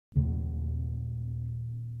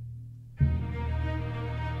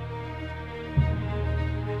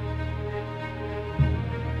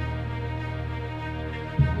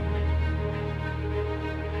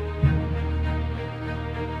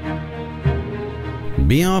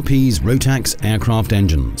BRP's Rotax aircraft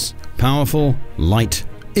engines. Powerful, light,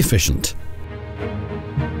 efficient.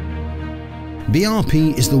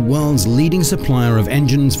 BRP is the world's leading supplier of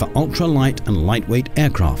engines for ultra-light and lightweight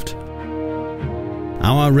aircraft.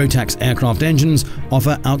 Our Rotax aircraft engines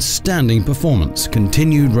offer outstanding performance,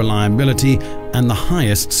 continued reliability, and the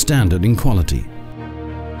highest standard in quality.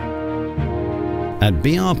 At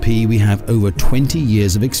BRP, we have over 20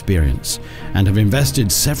 years of experience and have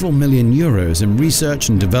invested several million euros in research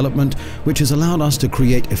and development, which has allowed us to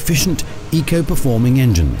create efficient, eco-performing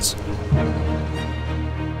engines.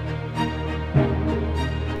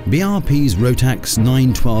 BRP's Rotax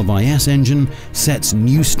 912IS engine sets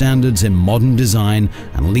new standards in modern design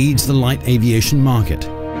and leads the light aviation market.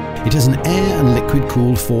 It is an air and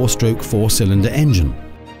liquid-cooled 4-stroke 4-cylinder engine.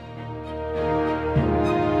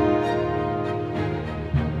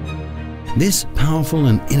 This powerful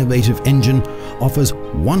and innovative engine offers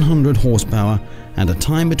 100 horsepower and a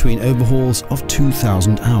time between overhauls of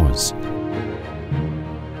 2,000 hours.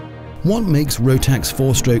 What makes Rotax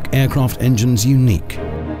 4-stroke aircraft engines unique?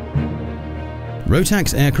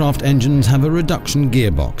 Rotax aircraft engines have a reduction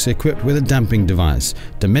gearbox equipped with a damping device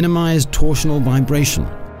to minimize torsional vibration.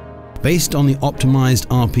 Based on the optimized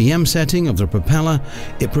RPM setting of the propeller,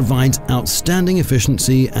 it provides outstanding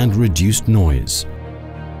efficiency and reduced noise.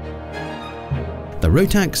 The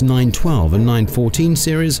Rotax 912 and 914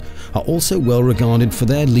 series are also well regarded for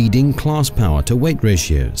their leading class power to weight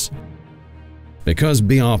ratios. Because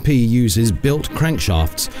BRP uses built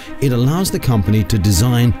crankshafts, it allows the company to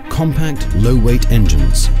design compact, low-weight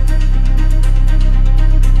engines.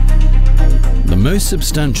 The most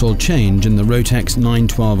substantial change in the Rotax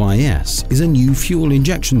 912IS is a new fuel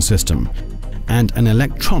injection system and an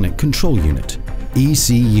electronic control unit,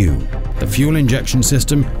 ECU. The fuel injection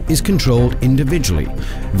system is controlled individually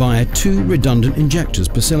via 2 redundant injectors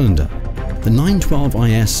per cylinder. The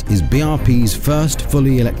 912IS is BRP's first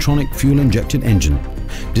fully electronic fuel-injected engine,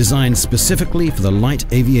 designed specifically for the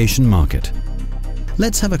light aviation market.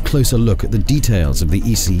 Let's have a closer look at the details of the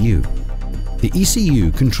ECU. The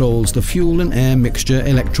ECU controls the fuel and air mixture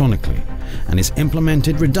electronically and is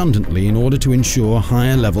implemented redundantly in order to ensure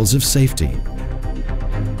higher levels of safety.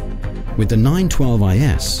 With the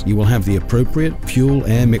 912IS, you will have the appropriate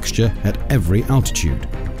fuel-air mixture at every altitude.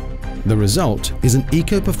 The result is an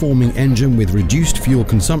eco-performing engine with reduced fuel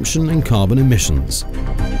consumption and carbon emissions.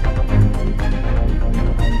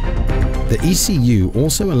 The ECU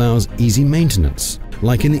also allows easy maintenance,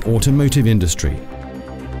 like in the automotive industry.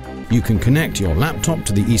 You can connect your laptop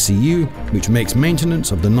to the ECU, which makes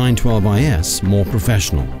maintenance of the 912IS more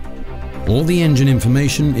professional. All the engine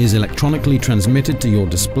information is electronically transmitted to your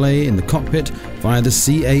display in the cockpit via the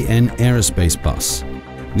CAN aerospace bus.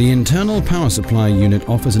 The internal power supply unit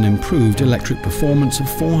offers an improved electric performance of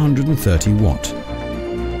 430 watt.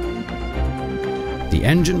 The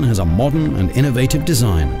engine has a modern and innovative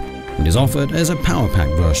design and is offered as a power pack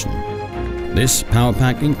version. This power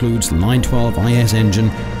pack includes the 912IS engine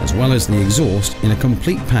as well as the exhaust in a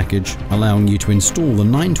complete package, allowing you to install the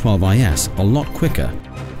 912IS a lot quicker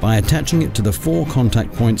by attaching it to the 4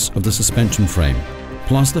 contact points of the suspension frame,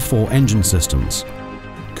 plus the 4 engine systems: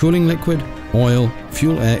 cooling liquid, oil,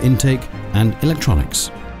 fuel air intake, and electronics.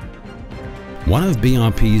 One of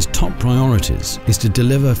BRP's top priorities is to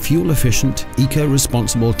deliver fuel-efficient,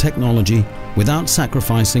 eco-responsible technology without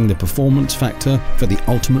sacrificing the performance factor for the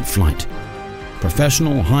ultimate flight.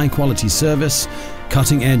 Professional, high-quality service,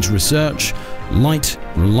 cutting-edge research, light,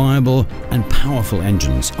 reliable, and powerful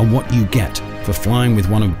engines are what you get for flying with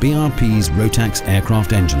one of BRP's Rotax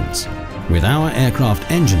aircraft engines. With our aircraft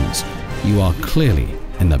engines, you are clearly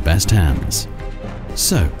in the best hands.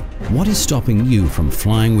 So, what is stopping you from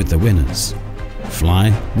flying with the winners?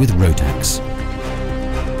 Fly with Rotax.